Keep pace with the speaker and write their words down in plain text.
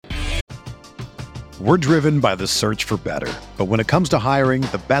We're driven by the search for better. But when it comes to hiring,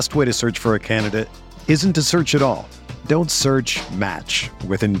 the best way to search for a candidate isn't to search at all. Don't search, match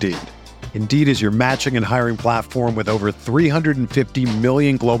with Indeed. Indeed is your matching and hiring platform with over 350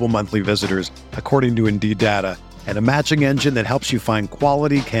 million global monthly visitors, according to Indeed data, and a matching engine that helps you find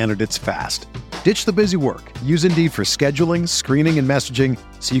quality candidates fast. Ditch the busy work. Use Indeed for scheduling, screening, and messaging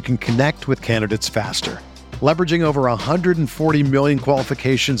so you can connect with candidates faster. Leveraging over 140 million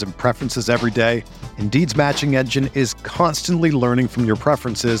qualifications and preferences every day, Indeed's matching engine is constantly learning from your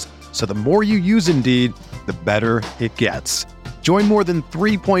preferences, so the more you use Indeed, the better it gets. Join more than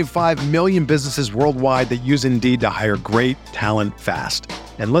 3.5 million businesses worldwide that use Indeed to hire great talent fast.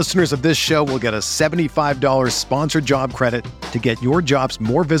 And listeners of this show will get a $75 sponsored job credit to get your jobs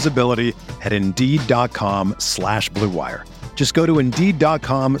more visibility at Indeed.com/Blue Wire. Just go to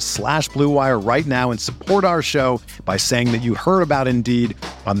Indeed.com/Blue Wire right now and support our show by saying that you heard about Indeed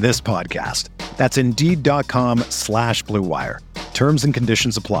on this podcast. That's Indeed.com/Blue Wire. Terms and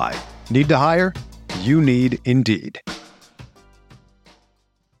conditions apply. Need to hire? You need Indeed.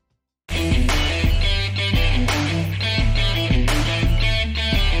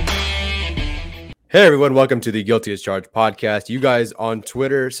 Hey everyone, welcome to the Guilty as Charged podcast. You guys on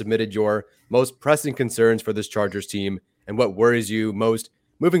Twitter submitted your most pressing concerns for this Chargers team and what worries you most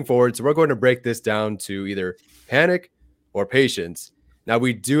moving forward. So we're going to break this down to either panic or patience. Now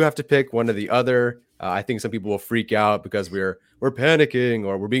we do have to pick one or the other. I think some people will freak out because we're panicking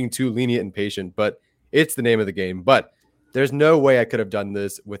or we're being too lenient and patient, but it's the name of the game. But there's no way I could have done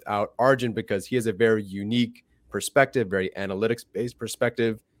this without Arjun because he has a very unique perspective, very analytics-based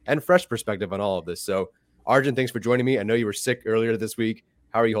perspective, and fresh perspective on all of this. So Arjun, thanks for joining me. I know you were sick earlier this week.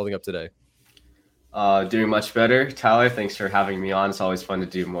 How are you holding up today? Doing much better. Tyler, thanks for having me on. It's always fun to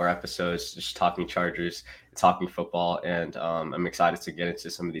do more episodes, just talking Chargers, talking football. And I'm excited to get into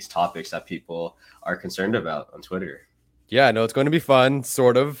some of these topics that people are concerned about on Twitter. Yeah, no, it's going to be fun,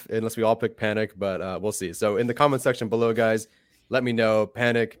 sort of, unless we all pick panic, but we'll see. So in the comment section below, guys, let me know,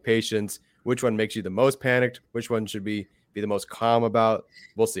 panic, patience, which one makes you the most panicked, which one should be the most calm about.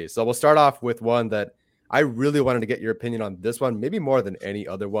 We'll see. So we'll start off with one that I really wanted to get your opinion on, this one, maybe more than any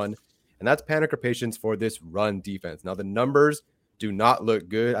other one, and that's panic or patience for this run defense. Now, the numbers do not look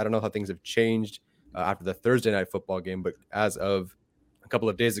good. I don't know how things have changed after the Thursday night football game, but as of a couple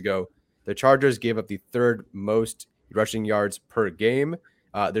of days ago, the Chargers gave up the third most rushing yards per game.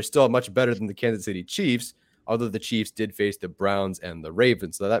 They're still much better than the Kansas City Chiefs, although the Chiefs did face the Browns and the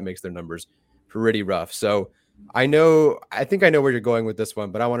Ravens, so that makes their numbers pretty rough. So I think I know where you're going with this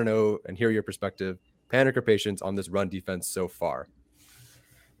one, but I want to know and hear your perspective, panic or patience on this run defense so far.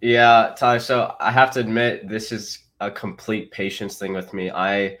 Yeah, Tyler, so I have to admit, this is a complete patience thing with me.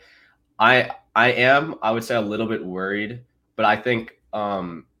 I would say a little bit worried, but I think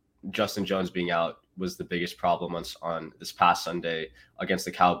Justin Jones being out was the biggest problem on this past Sunday against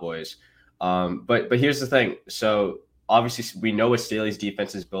the Cowboys. But here's the thing. So obviously we know what Staley's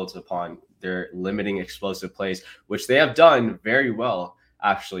defense is built upon. They're limiting explosive plays, which they have done very well,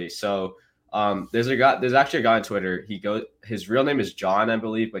 actually. So there's actually a guy on Twitter. His real name is John, I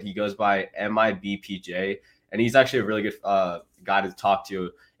believe, but he goes by MIBPJ, and he's actually a really good guy to talk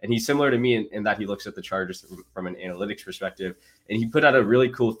to. And he's similar to me in that he looks at the Chargers from an analytics perspective. And he put out a really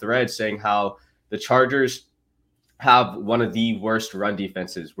cool thread saying how the Chargers have one of the worst run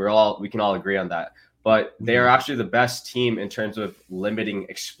defenses. We can all agree on that. But they are actually the best team in terms of limiting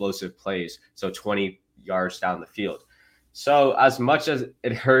explosive plays, so 20 yards down the field. So as much as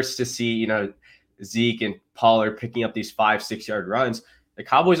it hurts to see, Zeke and Pollard picking up these 5-6 yard runs, the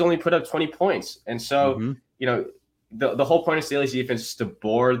Cowboys only put up 20 points. And so, the whole point of Staley's defense is to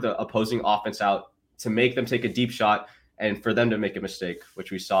bore the opposing offense out, to make them take a deep shot, and for them to make a mistake,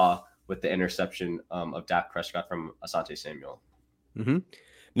 which we saw with the interception of Dak Prescott from Asante Samuel. Mm-hmm.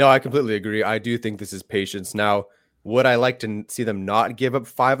 No, I completely agree. I do think this is patience. Now, would I like to see them not give up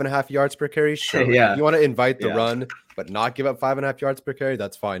 5.5 yards per carry? Sure. Yeah. If you want to invite the run, but not give up 5.5 yards per carry,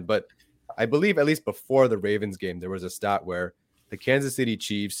 that's fine. But I believe at least before the Ravens game, there was a stat where the Kansas City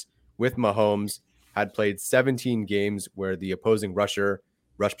Chiefs with Mahomes had played 17 games where the opposing rusher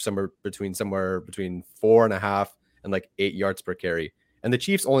rushed somewhere between 4.5 and like 8 yards per carry. And the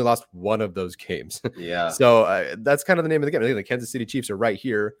Chiefs only lost one of those games. Yeah. So that's kind of the name of the game. I think the Kansas City Chiefs are right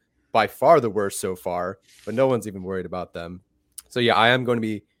here, by far the worst so far, but no one's even worried about them. So yeah, I am going to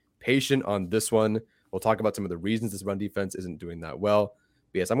be patient on this one. We'll talk about some of the reasons this run defense isn't doing that well.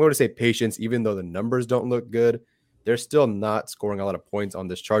 But yes, I'm going to say patience, even though the numbers don't look good. They're still not scoring a lot of points on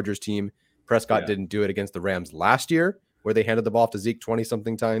this Chargers team. Prescott didn't do it against the Rams last year, where they handed the ball off to Zeke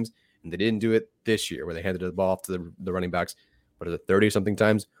 20-something times, and they didn't do it this year, where they handed the ball off to the running backs, 30-something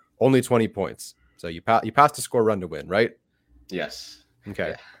times, only 20 points. So you pass to score, run to win, right? Yes. Okay.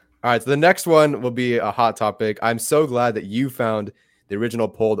 Yeah. All right. So the next one will be a hot topic. I'm so glad that you found the original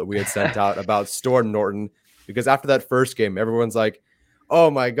poll that we had sent out about Storm Norton, because after that first game, everyone's like, "Oh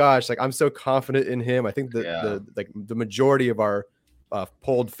my gosh! Like I'm so confident in him." I think the majority of our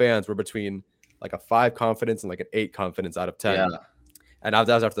polled fans were between like a 5 confidence and like an 8 confidence out of 10. Yeah. And that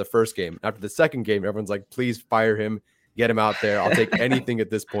was after the first game. After the second game, everyone's like, "Please fire him, get him out there. I'll take anything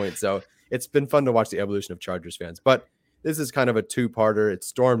at this point." So it's been fun to watch the evolution of Chargers fans. But this is kind of a 2-parter. It's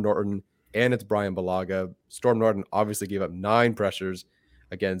Storm Norton and it's Brian Bulaga. Storm Norton obviously gave up 9 pressures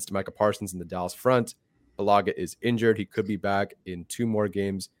against Micah Parsons in the Dallas front. Bulaga is injured. He could be back in 2 more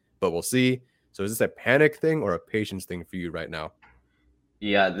games, but we'll see. So is this a panic thing or a patience thing for you right now?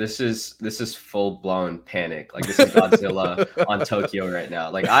 Yeah, this is full blown panic. Like this is Godzilla on Tokyo right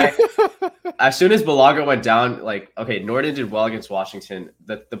now. Like as soon as Bulaga went down, like, okay, Norton did well against Washington.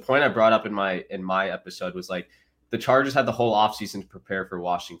 The point I brought up in my episode was like the Chargers had the whole offseason to prepare for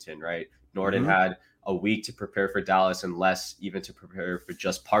Washington, right? Norton had a week to prepare for Dallas and less even to prepare for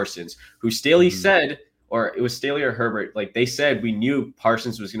just Parsons, who Staley said, or it was Staley or Herbert, like they said we knew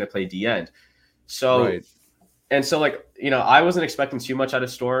Parsons was going to play D end. So right. And so, like, I wasn't expecting too much out of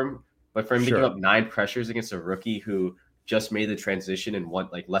Storm, but for him to give up 9 pressures against a rookie who just made the transition in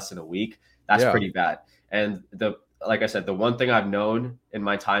less than a week, that's pretty bad. And like I said, the one thing I've known in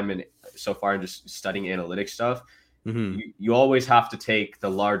my time and so far in just studying analytics stuff, you always have to take the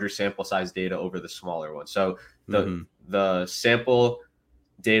larger sample size data over the smaller one. So the sample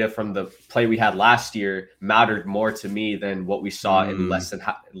data from the play we had last year mattered more to me than what we saw in less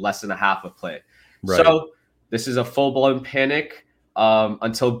than a half a play. Right. So this is a full-blown panic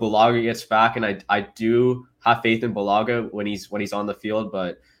until Bulaga gets back, and I do have faith in Bulaga when he's on the field.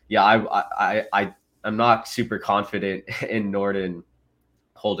 But yeah, I'm not super confident in Norton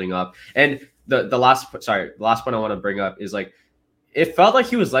holding up. And the last point I want to bring up is like it felt like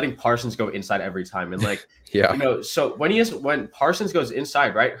he was letting Parsons go inside every time, and like so when Parsons goes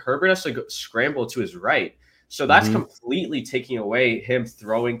inside, right, Herbert has to scramble to his right, so that's completely taking away him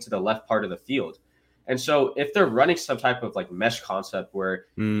throwing to the left part of the field. And so if they're running some type of like mesh concept where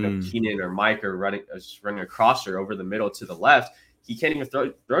Keenan or Mike are running a crosser over the middle to the left, he can't even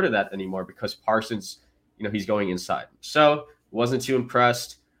throw to that anymore because Parsons, he's going inside. So wasn't too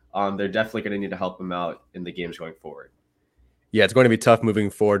impressed. They're definitely going to need to help him out in the games going forward. Yeah, it's going to be tough moving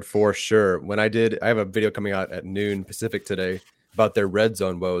forward for sure. I have a video coming out at noon Pacific today about their red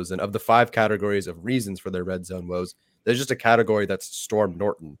zone woes. And of the 5 categories of reasons for their red zone woes, there's just a category that's Storm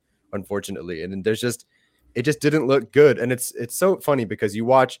Norton, unfortunately. And it just didn't look good. And it's so funny because you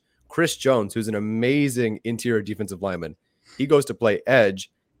watch Chris Jones, who's an amazing interior defensive lineman. He goes to play edge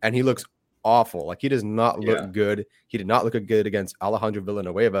and he looks awful. Like he does not look good. He did not look good against Alejandro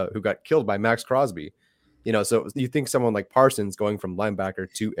Villanueva, who got killed by Max Crosby. So you think someone like Parsons going from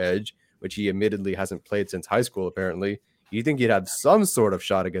linebacker to edge, which he admittedly hasn't played since high school, apparently, you think he'd have some sort of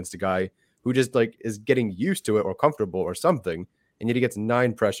shot against a guy who just like is getting used to it or comfortable or something. And yet he gets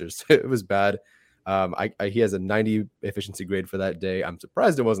 9 pressures. It was bad. He has a 90 efficiency grade for that day. I'm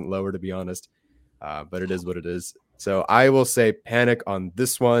surprised it wasn't lower, to be honest. But it is what it is. So I will say panic on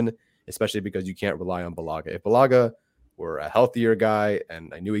this one, especially because you can't rely on Bulaga. If Bulaga were a healthier guy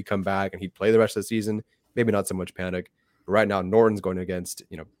and I knew he'd come back and he'd play the rest of the season, maybe not so much panic. But right now, Norton's going against,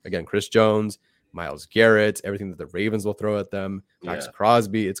 again, Chris Jones, Myles Garrett, everything that the Ravens will throw at them, Max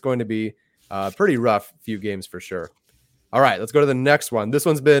Crosby. It's going to be a pretty rough few games for sure. All right, let's go to the next one. This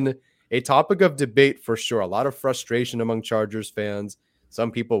one's been a topic of debate for sure. A lot of frustration among Chargers fans.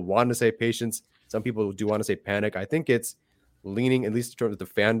 Some people want to say patience. Some people do want to say panic. I think it's leaning, at least in terms of the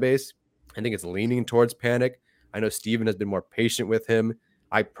fan base, I think it's leaning towards panic. I know Steven has been more patient with him.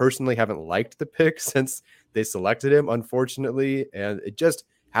 I personally haven't liked the pick since they selected him, unfortunately, and it just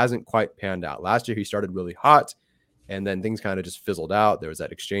hasn't quite panned out. Last year, he started really hot, and then things kind of just fizzled out. There was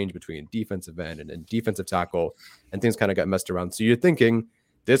that exchange between defensive end and defensive tackle, and things kind of got messed around. So you're thinking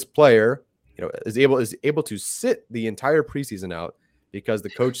this player, is able to sit the entire preseason out because the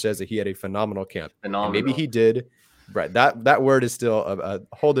coach says that he had a phenomenal camp. And maybe he did. Right. That word is still a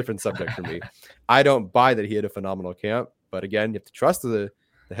whole different subject for me. I don't buy that he had a phenomenal camp, but again, you have to trust the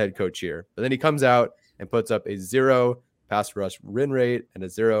head coach here. But then he comes out and puts up a 0 pass rush win rate and a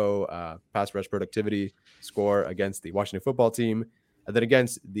 0 pass rush productivity score against the Washington football team. And then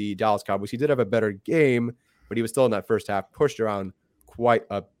against the Dallas Cowboys, he did have a better game, but he was still in that first half pushed around quite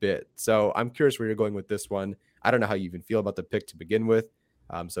a bit. So I'm curious where you're going with this one. I don't know how you even feel about the pick to begin with.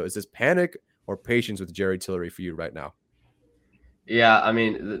 So is this panic or patience with Jerry Tillery for you right now? Yeah, I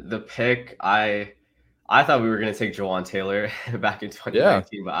mean, the pick, I I thought we were gonna take Jawan Taylor back in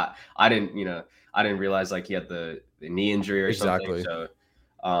 2019, but I didn't, I didn't realize like he had the knee injury or something. So,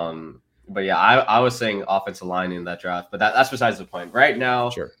 but yeah, I was saying offensive line in that draft, but that's besides the point. Right now,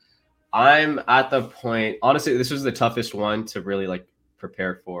 Sure. I'm at the point. Honestly, this was the toughest one to really like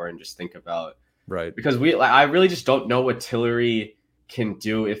prepare for and just think about. Right. Because I really just don't know what Tillery can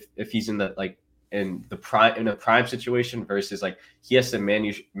do if he's in the in a prime situation versus like he has to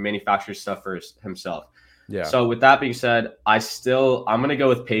manufacture stuff for himself. Yeah. So with that being said, I'm gonna go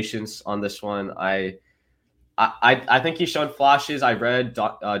with patience on this one. I think he's shown flashes. I read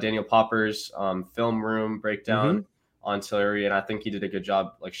Daniel Popper's film room breakdown on Tillery, and I think he did a good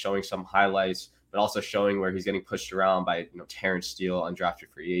job like showing some highlights, but also showing where he's getting pushed around by Terrence Steele, undrafted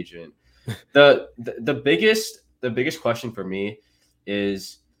free agent. The biggest question for me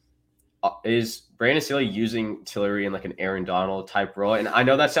is Brandon Staley using Tillery in like an Aaron Donald type role? And I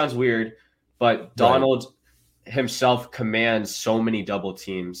know that sounds weird, but Donald himself commands so many double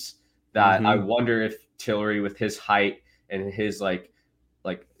teams that I wonder if Tillery, with his height and his like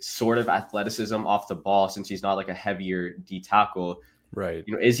sort of athleticism off the ball, since he's not like a heavier D tackle, right?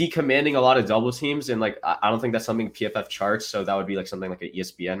 Is he commanding a lot of double teams? And like I don't think that's something PFF charts, so that would be like something like an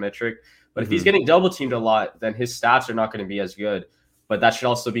ESPN metric. But if he's getting double teamed a lot, then his stats are not going to be as good. But that should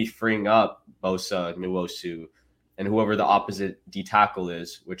also be freeing up Bosa, Nwosu, and whoever the opposite D tackle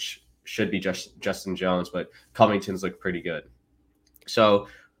is, which should be Justin Jones, but Covington's look pretty good. So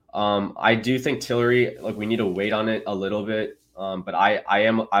I do think Tillery, like, we need to wait on it a little bit. But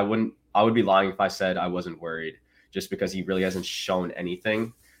I would be lying if I said I wasn't worried, just because he really hasn't shown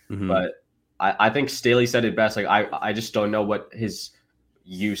anything. But I think Staley said it best. Like I just don't know what his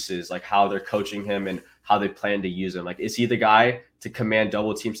use is, like how they're coaching him and how they plan to use him. Like, is he the guy to command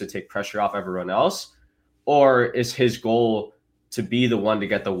double teams to take pressure off everyone else? Or is his goal to be the one to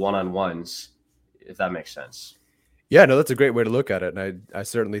get the one-on-ones, if that makes sense? Yeah, no, that's a great way to look at it. And I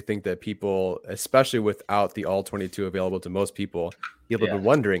certainly think that people, especially without the all-22 available to most people have been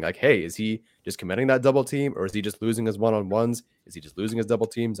wondering, like, hey, is he just commanding that double team, or is he just losing his one-on-ones? Is he just losing his double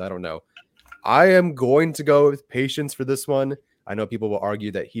teams? I don't know. I am going to go with patience for this one. I know people will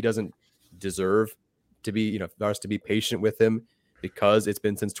argue that he doesn't deserve to be, for us to be patient with him because it's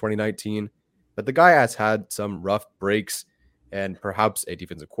been since 2019. But the guy has had some rough breaks and perhaps a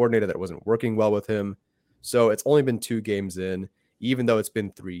defensive coordinator that wasn't working well with him. So it's only been 2 games in, even though it's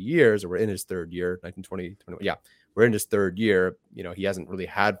been 3 years, or we're in his 3rd year, 19, 20, 21. Yeah, we're in his 3rd year. He hasn't really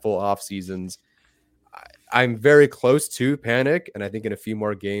had full off seasons. I'm very close to panic. And I think in a few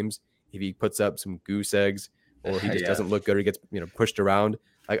more games, if he puts up some goose eggs, or he just doesn't look good, or he gets pushed around,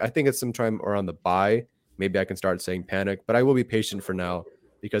 I think it's sometime around the bye, maybe I can start saying panic. But I will be patient for now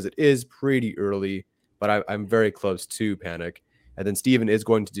because it is pretty early. But I'm very close to panic. And then Steven is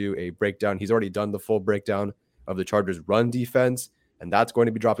going to do a breakdown. He's already done the full breakdown of the Chargers' run defense, and that's going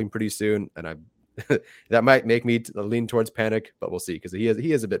to be dropping pretty soon. And that might make me lean towards panic, but we'll see, because he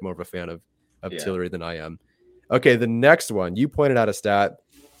is a bit more of a fan of Tillery than I am. Okay, the next one, you pointed out a stat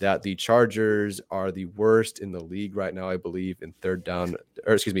that the Chargers are the worst in the league right now, I believe, in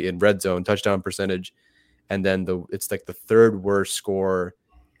in red zone touchdown percentage, and then it's like the 3rd worst score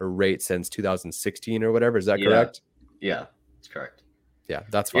or rate since 2016 or whatever. Is that correct? Yeah. Correct. Yeah,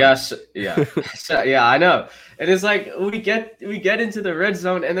 that's fine. Yes. Yeah. So, yeah, I know. It is like we get into the red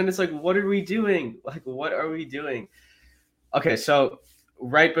zone, and then it's like, what are we doing? Like, what are we doing? Okay, so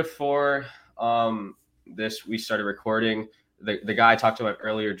right before this, we started recording. The guy I talked about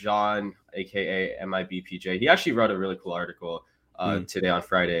earlier, John, aka MIBPJ, he actually wrote a really cool article today on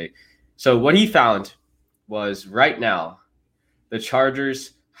Friday. So what he found was, right now, the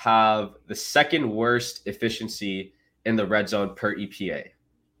Chargers have the 2nd worst efficiency in the red zone per EPA,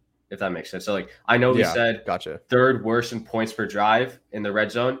 if that makes sense. So, like, I know we said gotcha. 3rd worst in points per drive in the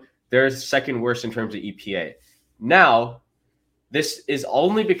red zone. They're 2nd worst in terms of EPA. Now, this is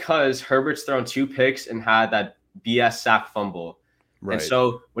only because Herbert's thrown 2 picks and had that BS sack fumble. Right. And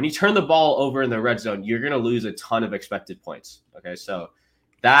so when you turn the ball over in the red zone, you're going to lose a ton of expected points. Okay, so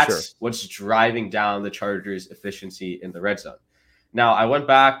that's what's driving down the Chargers' efficiency in the red zone. Now, I went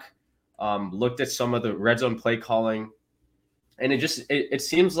back, looked at some of the red zone play calling, and it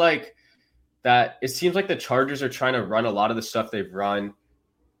seems like the Chargers are trying to run a lot of the stuff they've run,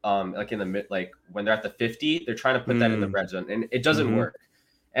 like in the mid, like when they're at the 50, they're trying to put that in the red zone, and it doesn't work.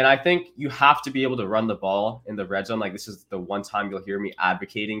 And I think you have to be able to run the ball in the red zone. Like, this is the one time you'll hear me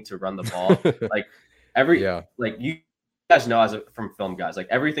advocating to run the ball. Like like you guys know, from film guys, like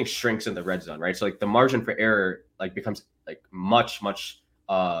everything shrinks in the red zone, right? So like the margin for error like becomes like much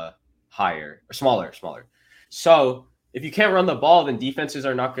higher or smaller. So if you can't run the ball, then defenses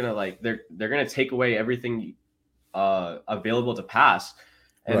are not gonna like they're gonna take away everything available to pass.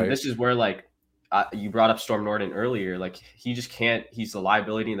 And this is where like you brought up Storm Norton earlier. Like he just can't. He's a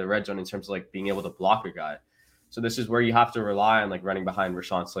liability in the red zone in terms of like being able to block a guy. So this is where you have to rely on like running behind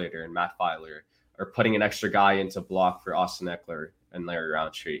Rashawn Slater and Matt Filer, or putting an extra guy into block for Austin Eckler and Larry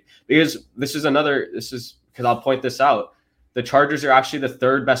Roundtree. Because this is because I'll point this out. The Chargers are actually the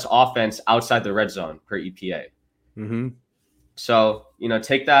third best offense outside the red zone per EPA. Mm-hmm. So,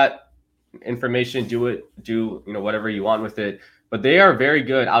 take that information, do whatever you want with it. But they are very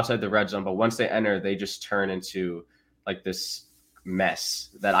good outside the red zone. But once they enter, they just turn into like this mess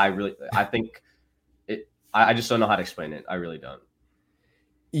that I think I just don't know how to explain it. I really don't.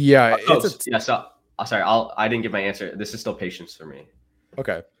 Yeah. Sorry, I didn't give my answer. This is still patience for me.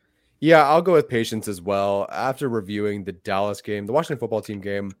 Okay. Yeah, I'll go with patience as well. After reviewing the Dallas game, the Washington football team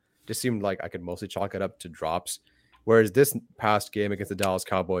game just seemed like I could mostly chalk it up to drops. Whereas this past game against the Dallas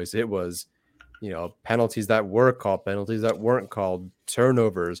Cowboys, it was, penalties that were called, penalties that weren't called,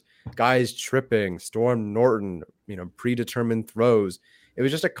 turnovers, guys tripping, Storm Norton, predetermined throws. It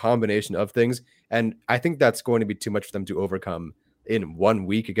was just a combination of things. And I think that's going to be too much for them to overcome in 1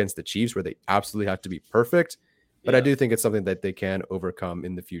 week against the Chiefs, where they absolutely have to be perfect. But I do think it's something that they can overcome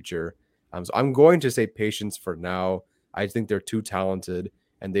in the future. So I'm going to say patience for now. I think they're too talented,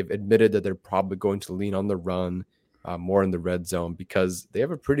 and they've admitted that they're probably going to lean on the run more in the red zone, because they have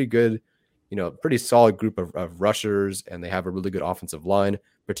a pretty good, pretty solid group of rushers, and they have a really good offensive line,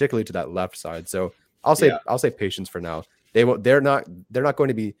 particularly to that left side. So I'll say patience for now. They're not going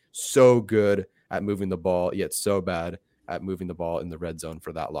to be so good at moving the ball, yet so bad at moving the ball in the red zone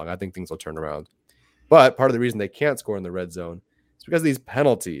for that long. I think things will turn around. But part of the reason they can't score in the red zone is because of these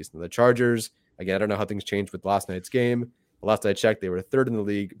penalties. The Chargers, again, I don't know how things changed with last night's game. Last I checked, they were third in the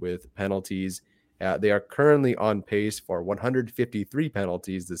league with penalties. They are currently on pace for 153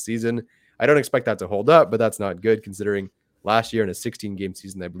 penalties this season. I don't expect that to hold up, but that's not good considering last year in a 16-game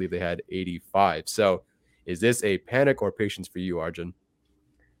season, I believe they had 85. So is this a panic or patience for you, Arjun?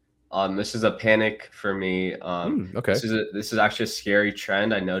 This is a panic for me. Okay. This is actually a scary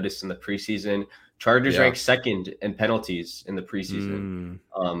trend I noticed in the preseason. Chargers ranked second in penalties in the preseason,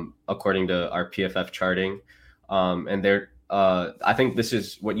 according to our PFF charting. And I think this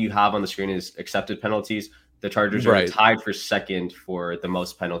is what you have on the screen is accepted penalties. The Chargers are tied for second for the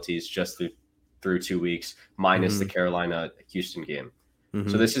most penalties just through 2 weeks, minus the Carolina-Houston game.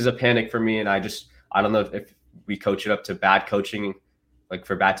 So this is a panic for me, and I don't know if we coach it up to bad coaching, like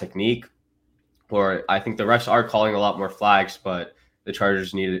for bad technique, or I think the refs are calling a lot more flags, but the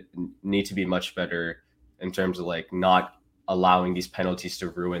Chargers need to be much better in terms of like not allowing these penalties to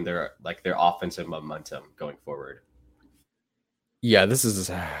ruin their offensive momentum going forward. Yeah,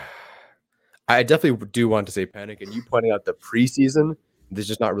 I definitely do want to say panic, and you pointing out the preseason, this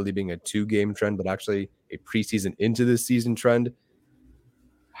just not really being a 2-game trend, but actually a preseason into this season trend.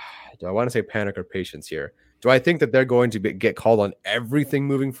 Do I want to say panic or patience here? Do I think that they're going to get called on everything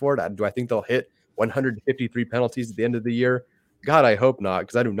moving forward? Do I think they'll hit 153 penalties at the end of the year? God, I hope not,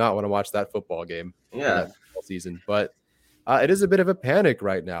 because I do not want to watch that football game. That football season. But it is a bit of a panic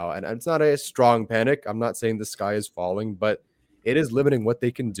right now, and it's not a strong panic. I'm not saying the sky is falling, but it is limiting what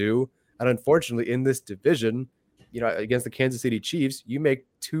they can do. And unfortunately, in this division, against the Kansas City Chiefs, you make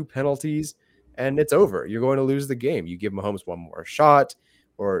 2 penalties and it's over. You're going to lose the game. You give Mahomes one more shot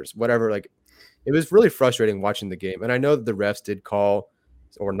or whatever. Like, it was really frustrating watching the game. And I know that the refs did call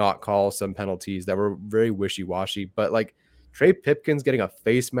or not call some penalties that were very wishy-washy, but like Trey Pipkins getting a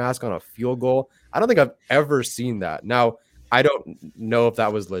face mask on a field goal, I don't think I've ever seen that. Now, I don't know if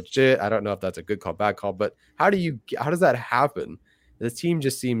that was legit. I don't know if that's a good call, bad call, but how does that happen? The team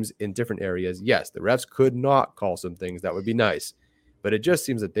just seems in different areas. Yes, the refs could not call some things. That would be nice, but it just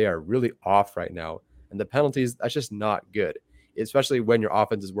seems that they are really off right now. And the penalties, that's just not good, especially when your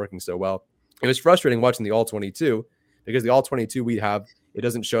offense is working so well. It was frustrating watching the All-22 because the All-22 we have, it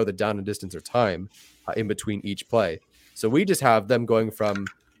doesn't show the down and distance or time in between each play. So we just have them going from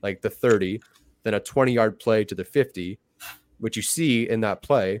like the 30, then a 20-yard play to the 50, which you see in that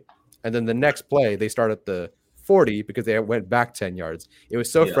play. And then the next play, they start at the 40 because they went back 10 yards. It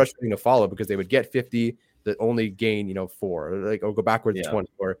was so frustrating to follow because they would get 50 that only gain, 4, or go backwards 20.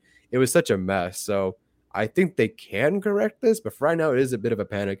 Or it was such a mess. So I think they can correct this, but for right now, it is a bit of a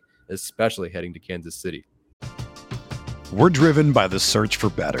panic, especially heading to Kansas City. We're driven by the search for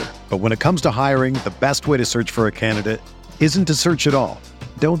better. But when it comes to hiring, the best way to search for a candidate isn't to search at all.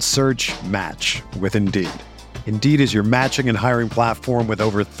 Don't search, match with Indeed. Indeed is your matching and hiring platform with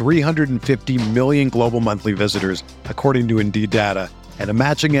over 350 million global monthly visitors, according to Indeed data, and a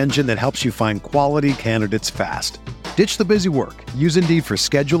matching engine that helps you find quality candidates fast. Ditch the busy work. Use Indeed for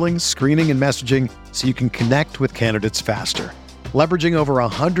scheduling, screening, and messaging so you can connect with candidates faster. Leveraging over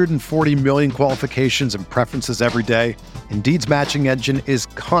 140 million qualifications and preferences every day, Indeed's matching engine is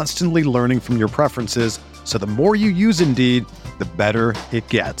constantly learning from your preferences, so the more you use Indeed, the better it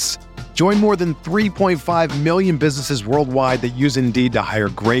gets. Join more than 3.5 million businesses worldwide that use Indeed to hire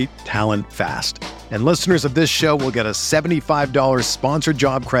great talent fast. And listeners of this show will get a $75 sponsored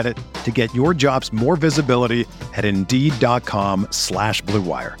job credit to get your jobs more visibility at Indeed.com/Blue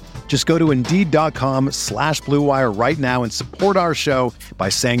Wire. Just go to Indeed.com/Blue Wire right now and support our show by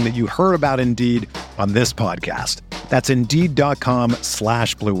saying that you heard about Indeed on this podcast. That's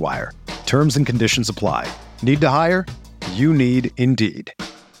Indeed.com/Blue Wire. Terms and conditions apply. Need to hire? You need Indeed.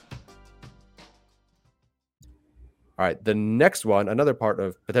 All right, the next one, another part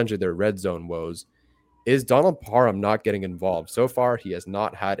of potentially their red zone woes, is Donald Parham not getting involved. So far, he has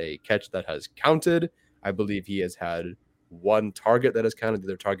not had a catch that has counted. I believe he has had one target that has counted.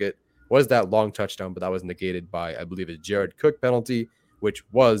 Their target was that long touchdown, but that was negated by, I believe, a Jared Cook penalty, which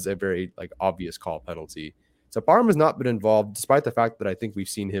was a very obvious call penalty. So Parham has not been involved, despite the fact that I think we've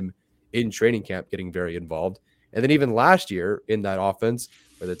seen him in training camp getting very involved. And then even last year in that offense,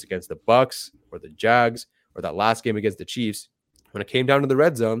 whether it's against the Bucks or the Jags, or that last game against the Chiefs, when it came down to the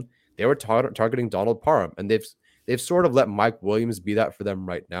red zone, they were targeting Donald Parham, and they've sort of let Mike Williams be that for them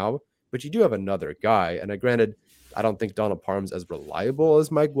right now. But you do have another guy, and granted, I don't think Donald Parham's as reliable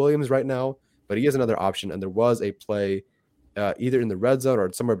as Mike Williams right now, but he is another option. And there was a play either in the red zone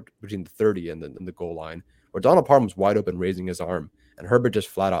or somewhere between the 30 and the goal line where Donald Parham was wide open raising his arm, and Herbert just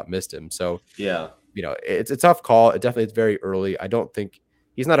flat out missed him. So yeah, it's a tough call. It's very early. I don't think.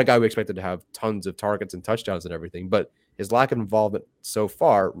 He's not a guy we expected to have tons of targets and touchdowns and everything, but his lack of involvement so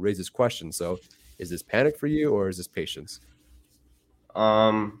far raises questions. So is this panic for you or is this patience?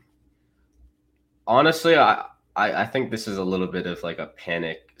 Honestly, I think this is a little bit of a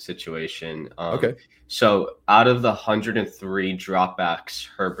panic situation. Okay. So out of the 103 dropbacks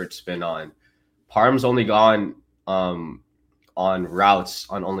Herbert's been on, Parham's only gone on routes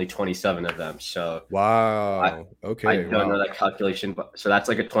on only 27 of them. So wow. Okay. I don't know that calculation, but so that's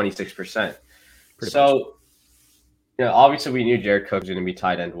a 26%. Pretty so much. Obviously we knew Jared Cook was going to be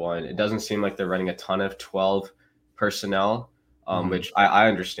tight end one. It doesn't seem like they're running a ton of 12 personnel, which I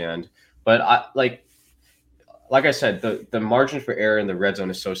understand. But like I said, the margin for error in the red zone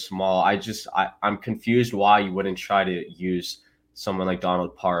is so small. I'm confused why you wouldn't try to use someone like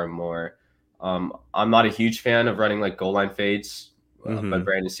Donald Parham more. I'm not a huge fan of running goal line fades, but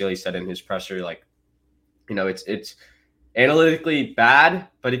Brandon Staley said in his presser, it's analytically bad,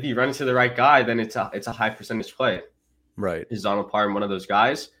 but if you run into the right guy, then it's a high percentage play. Right. Is Donald Parham one of those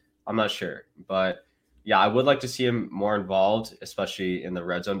guys? I'm not sure, but yeah, I would like to see him more involved, especially in the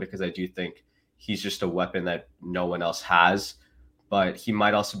red zone, because I do think he's just a weapon that no one else has, but he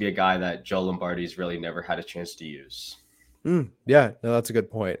might also be a guy that Joe Lombardi's really never had a chance to use. Yeah, no, that's a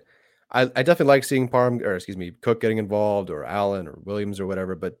good point. I definitely like seeing Cook getting involved, or Allen or Williams or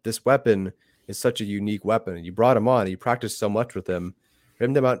whatever, but this weapon is such a unique weapon, and you brought him on, and you practiced so much with him. For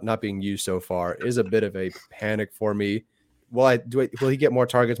him not being used so far is a bit of a panic for me. Will he get more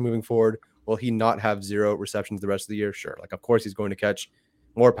targets moving forward? Will he not have 0 receptions the rest of the year? Sure. Of course he's going to catch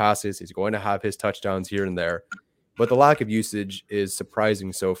more passes. He's going to have his touchdowns here and there, but the lack of usage is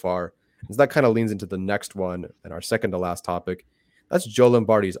surprising so far. And so that kind of leans into the next one and our second to last topic. That's Joe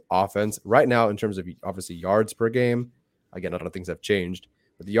Lombardi's offense right now in terms of obviously yards per game. Again, I don't know if things have changed,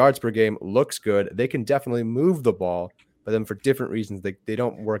 but the yards per game looks good. They can definitely move the ball, but then for different reasons, they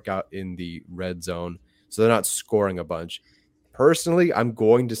don't work out in the red zone. So they're not scoring a bunch. Personally, I'm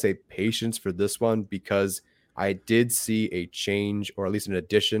going to say patience for this one because I did see a change, or at least an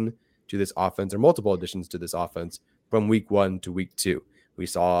addition to this offense, or multiple additions to this offense from week 1 to week 2. We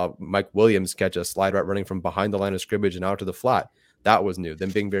saw Mike Williams catch a slide route running from behind the line of scrimmage and out to the flat. That was new.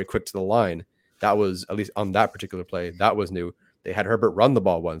 Them being very quick to the line. That was, at least on that particular play, that was new. They had Herbert run the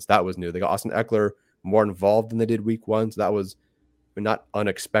ball once. That was new. They got Austin Eckler more involved than they did week 1. So that was not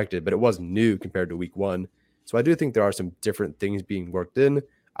unexpected, but it was new compared to week 1. So I do think there are some different things being worked in.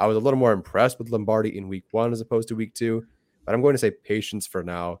 I was a little more impressed with Lombardi in week 1 as opposed to week 2, but I'm going to say patience for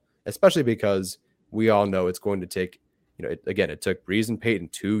now, especially because we all know it's going to take, it took Breeze and Peyton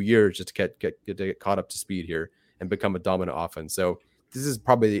 2 years just to get caught up to speed here and become a dominant offense. So this is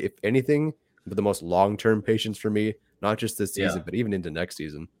probably, if anything, the most long-term patience for me, not just this season, but even into next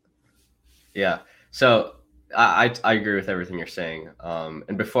season. Yeah. So I agree with everything you're saying.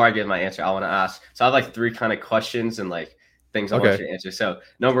 And before I give my answer, I want to ask, so I have 3 kind of questions and things I want you to answer. So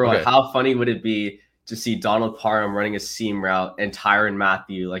number 1, how funny would it be to see Donald Parham running a seam route and Tyrann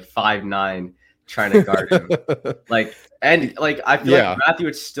Mathieu, 5'9", trying to guard him. I feel Yeah. like Matthew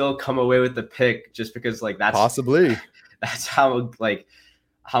would still come away with the pick just because that's Possibly. that's how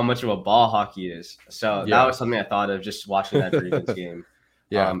much of a ball hawk he is. So that was something I thought of just watching that Ravens game.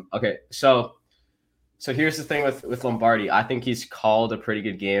 Yeah. Okay. So here's the thing with Lombardi. I think he's called a pretty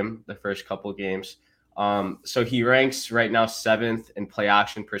good game the first couple games. So he ranks right now 7th in play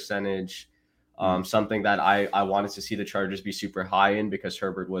action percentage. Something that I wanted to see the Chargers be super high in because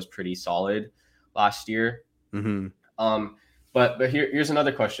Herbert was pretty solid last year. Mm-hmm. But here's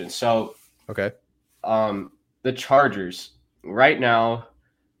another question. So okay. The Chargers right now,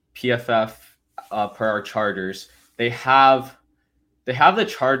 PFF per our Chargers, they have the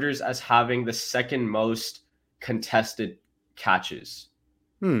Chargers as having the second most contested catches.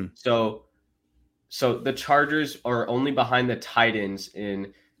 So the Chargers are only behind the Titans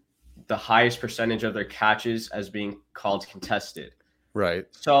in the highest percentage of their catches as being called contested. Right.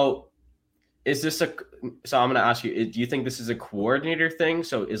 So I'm going to ask you, do you think this is a coordinator thing?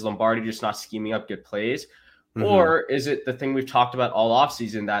 So is Lombardi just not scheming up good plays? Mm-hmm. Or is it the thing we've talked about all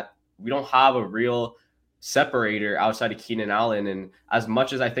offseason that we don't have a real separator outside of Keenan Allen? And as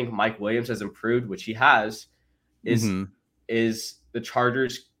much as I think Mike Williams has improved, which he has, is the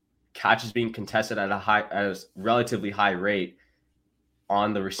Chargers catches being contested at a relatively high rate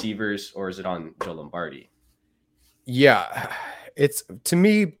on the receivers, or is it on Joe Lombardi? Yeah, it's to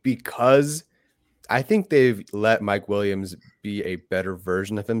me because I think they've let Mike Williams be a better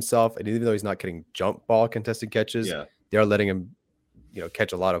version of himself. And even though he's not getting jump ball contested catches, they are letting him,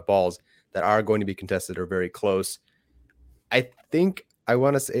 catch a lot of balls that are going to be contested or very close. I think I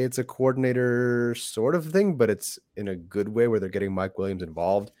want to say it's a coordinator sort of thing, but it's in a good way where they're getting Mike Williams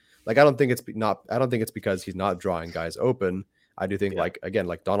involved. I don't think it's because he's not drawing guys open. I do think like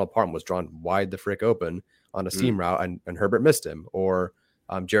Donald Parham was drawn wide the frick open on a seam route and Herbert missed him, or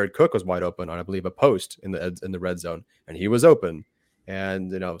Jared Cook was wide open on, I believe, a post in the red zone and he was open.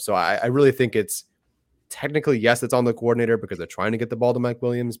 And, so I really think it's technically, yes, it's on the coordinator because they're trying to get the ball to Mike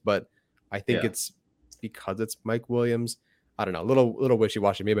Williams, but I think it's because it's Mike Williams. I don't know, little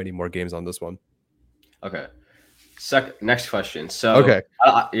wishy-washy. Maybe I need more games on this one. Okay. Next question. So okay.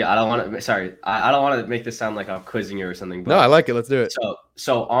 I don't want to make this sound like I'm quizzing you or something. But no, I like it. Let's do it.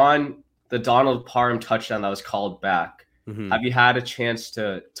 So on the Donald Parham touchdown that was called back, have you had a chance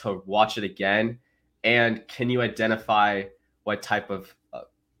to watch it again? And can you identify what type of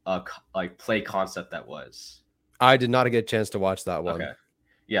play concept that was? I did not get a chance to watch that one. Okay.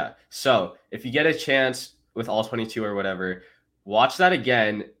 Yeah. So if you get a chance with all 22 or whatever, watch that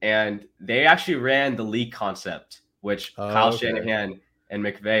again. And they actually ran the leak concept, which Kyle Shanahan and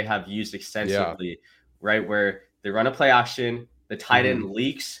McVay have used extensively, right? Where they run a play action, the tight end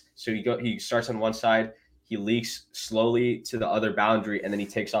leaks. So he starts on one side, he leaks slowly to the other boundary, and then he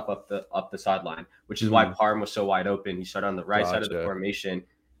takes off up the sideline, which is why Parham was so wide open. He started on the right side of the formation,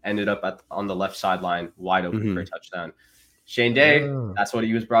 ended up on the left sideline, wide open for a touchdown. Shane Day, that's what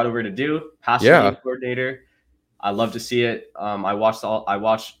he was brought over to do. Pass game coordinator. I love to see it. I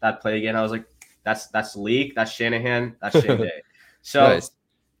watched that play again. I was like, that's Leak, that's Shanahan, that's Shane Day. So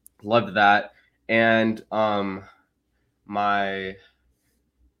loved that. And I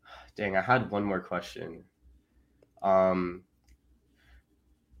had one more question. Okay,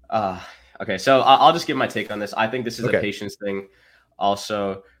 so I'll just give my take on this. I think this is a patience thing.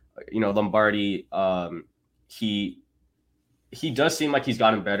 Also, Lombardi, he does seem like he's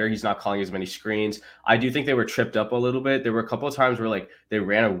gotten better. He's not calling as many screens. I do think they were tripped up a little bit. There were a couple of times where they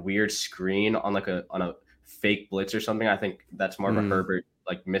ran a weird screen on on a fake blitz or something. I think that's more of a Herbert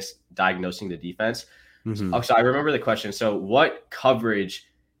misdiagnosing the defense. So I remember the question. So what coverage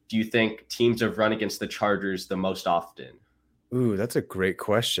do you think teams have run against the Chargers the most often? Ooh, that's a great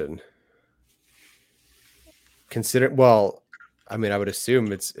question. I would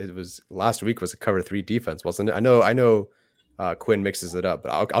assume it was last week was a cover 3 defense, wasn't it? I know Quinn mixes it up,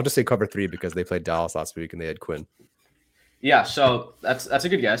 but I'll just say cover 3 because they played Dallas last week and they had Quinn. Yeah, so that's a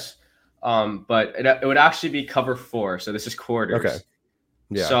good guess. But it would actually be cover 4. So this is quarters. Okay.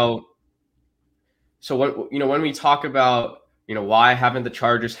 Yeah. So when we talk about why haven't the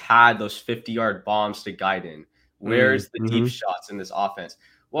Chargers had those 50-yard bombs to guide in? Where's the deep shots in this offense?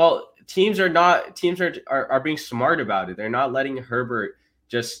 Well, teams are being smart about it. They're not letting Herbert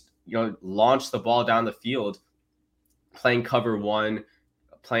just launch the ball down the field, playing cover 1,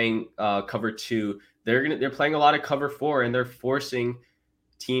 playing cover 2. They're playing a lot of cover 4, and they're forcing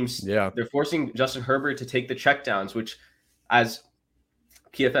teams. Yeah, they're forcing Justin Herbert to take the checkdowns, which, as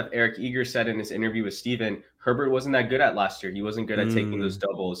PFF Eric Eager said in his interview with Steven, Herbert wasn't that good at last year. He wasn't good at taking those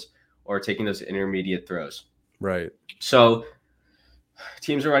doubles or taking those intermediate throws. Right. So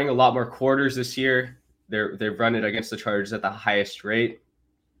teams are running a lot more quarters this year. They've run it against the Chargers at the highest rate,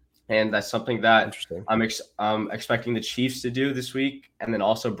 and that's something that I'm expecting the Chiefs to do this week, and then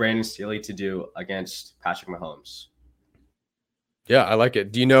also Brandon Staley to do against Patrick Mahomes. Yeah, I like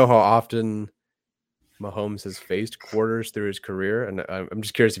it. Do you know how often Mahomes has faced quarters through his career? And I'm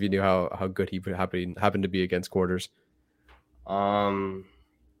just curious if you knew how good he happened to be against quarters.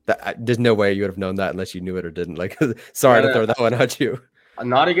 There's no way you would have known that unless you knew it or didn't. Like, sorry to throw that one at you.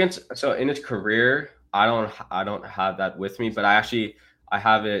 Not against. So in his career, I don't have that with me, but I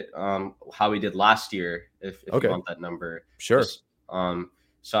have it. How he did last year. If you want that number, sure.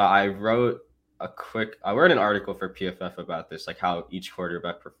 So I wrote an article for PFF about this, like how each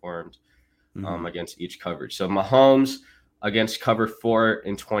quarterback performed against each coverage. So Mahomes against cover 4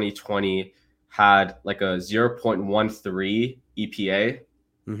 in 2020 had like a 0.13 EPA,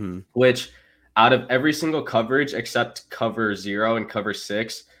 which out of every single coverage except cover 0 and cover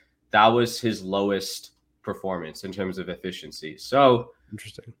 6, that was his lowest performance in terms of efficiency. So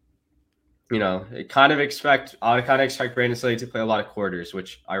interesting. I would kind of expect Brandon Staley to play a lot of quarters,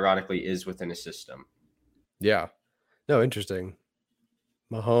 which ironically is within his system. Yeah. No, interesting.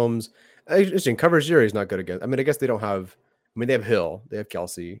 Mahomes, interesting. Cover 0 is not good against. I mean, I guess they don't have. I mean, they have Hill, they have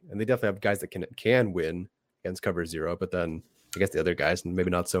Kelsey, and they definitely have guys that can win against cover 0. But then I guess the other guys maybe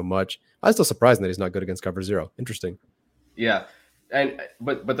not so much. I'm still surprised that he's not good against cover 0. Interesting. Yeah,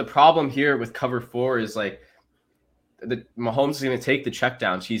 but the problem here with cover 4 is like the Mahomes is going to take the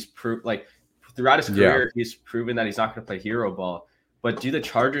checkdowns. He's throughout his career, he's proven that he's not going to play hero ball. But do the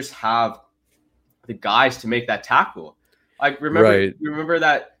Chargers have the guys to make that tackle? Like remember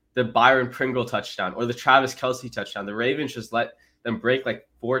that the Byron Pringle touchdown or the Travis Kelce touchdown. The Ravens just let them break like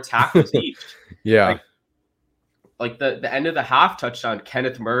 4 tackles each. Yeah. Like the end of the half touchdown,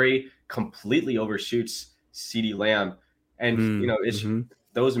 Kenneth Murray completely overshoots CeeDee Lamb. And, it's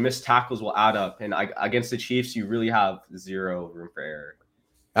those missed tackles will add up. And against the Chiefs, you really have 0 room for error.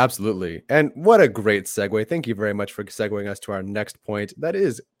 Absolutely. And what a great segue. Thank you very much for segueing us to our next point. That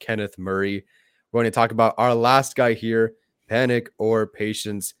is Kenneth Murray. We're going to talk about our last guy here, panic or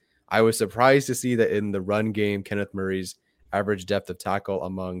patience. I was surprised to see that in the run game, Kenneth Murray's average depth of tackle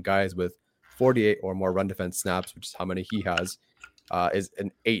among guys with 48 or more run defense snaps, which is how many he has, is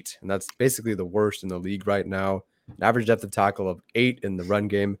an 8. And that's basically the worst in the league right now. An average depth of tackle of 8 in the run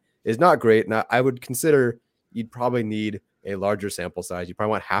game is not great. Now, I would consider you'd probably need a larger sample size. You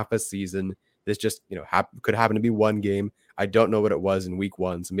probably want half a season. This just, could happen to be one game. I don't know what it was in week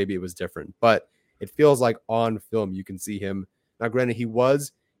 1, so maybe it was different. But it feels like on film you can see him. Now, granted, he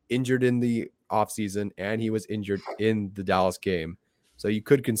was injured in the offseason and he was injured in the Dallas game. So you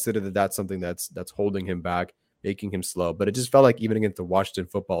could consider that that's something that's holding him back, making him slow. But it just felt like even against the Washington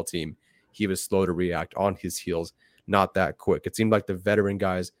football team, he was slow to react, on his heels, not that quick. It seemed like the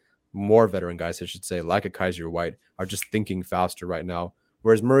more veteran guys, I should say, like a Kaiser White, are just thinking faster right now,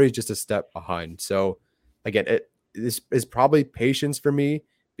 whereas Murray's just a step behind. So again, this is probably patience for me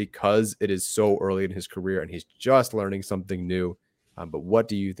because it is so early in his career and he's just learning something new. But what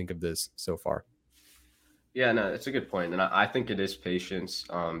do you think of this so far? Yeah, no, it's a good point. And I think it is patience.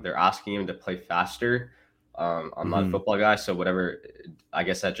 They're asking him to play faster. I'm not a football guy, so whatever, I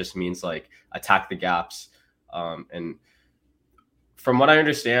guess that just means like attack the gaps. And from what I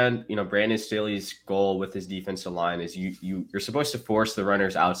understand, Brandon Staley's goal with his defensive line is you're supposed to force the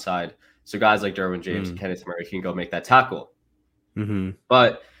runners outside. So guys like Derwin James and Kenneth Murray can go make that tackle.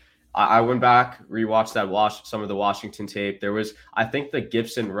 But I went back, rewatched some of the Washington tape. There was, I think, the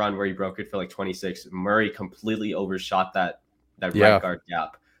Gibson run where he broke it for like 26. Murray completely overshot that right guard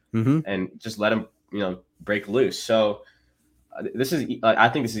gap and just let him, break loose. So I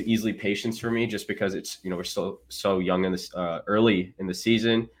think this is easily patience for me, just because it's, we're so young in this early in the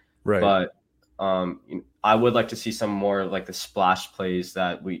season. Right. But I would like to see some more like the splash plays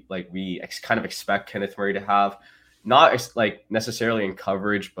that we kind of expect Kenneth Murray to have. Not like necessarily in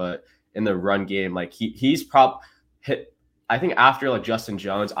coverage, but in the run game. Like he's I think after like Justin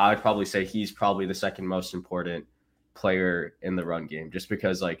Jones, I would probably say he's probably the second most important player in the run game, just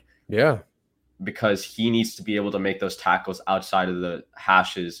because because he needs to be able to make those tackles outside of the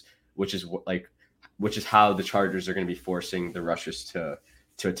hashes, which is how the Chargers are going to be forcing the rushers to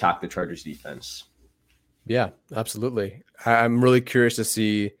attack the Chargers defense. Yeah, absolutely. I'm really curious to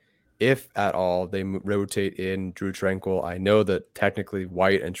see if at all they rotate in Drue Tranquill. I know that technically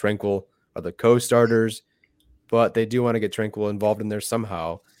White and Tranquill are the co-starters, but they do want to get Tranquill involved in there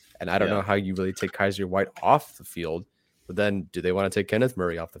somehow. And I don't know how you really take Kaiser White off the field, but then do they want to take Kenneth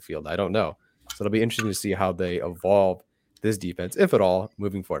Murray off the field? I don't know. So it'll be interesting to see how they evolve this defense, if at all,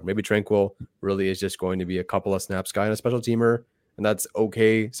 moving forward. Maybe Tranquill really is just going to be a couple of snaps guy and a special teamer, and and that's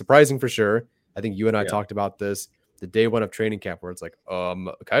okay. Surprising for sure. I think you and I Yeah. talked about this the day one of training camp, where it's like,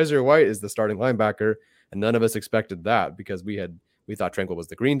 Kaiser White is the starting linebacker, and none of us expected that because we thought Tranquill was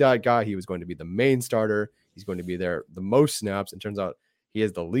the green dot guy. He was going to be the main starter. He's going to be there the most snaps. And turns out he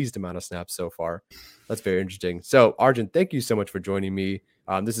has the least amount of snaps so far. That's very interesting. So, Arjun, thank you so much for joining me.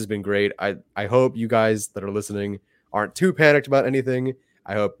 This has been great. I hope you guys that are listening aren't too panicked about anything.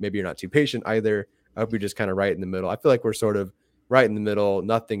 I hope maybe you're not too patient either. I hope you're just kind of right in the middle. I feel like we're sort of right in the middle.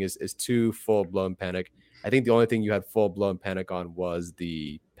 Nothing is too full-blown panic. I think the only thing you had full-blown panic on was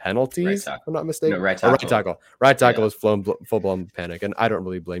the penalties, if I'm not mistaken. No, right tackle. Right tackle was full-blown panic, and I don't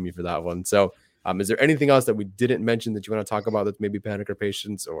really blame you for that one. So, is there anything else that we didn't mention that you want to talk about that's maybe panic or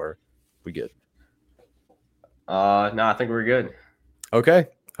patience, or we good? No, I think we're good. Okay.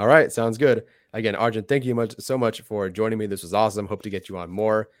 All right. Sounds good. Again, Arjun, thank you so much for joining me. This was awesome. Hope to get you on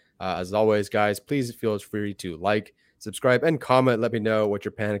more. As always, guys, please feel free to like, subscribe, and comment. Let me know what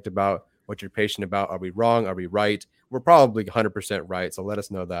you're panicked about, what you're patient about. Are we wrong? Are we right? We're probably 100% right. So let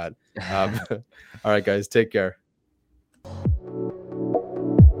us know that. All right, guys, take care.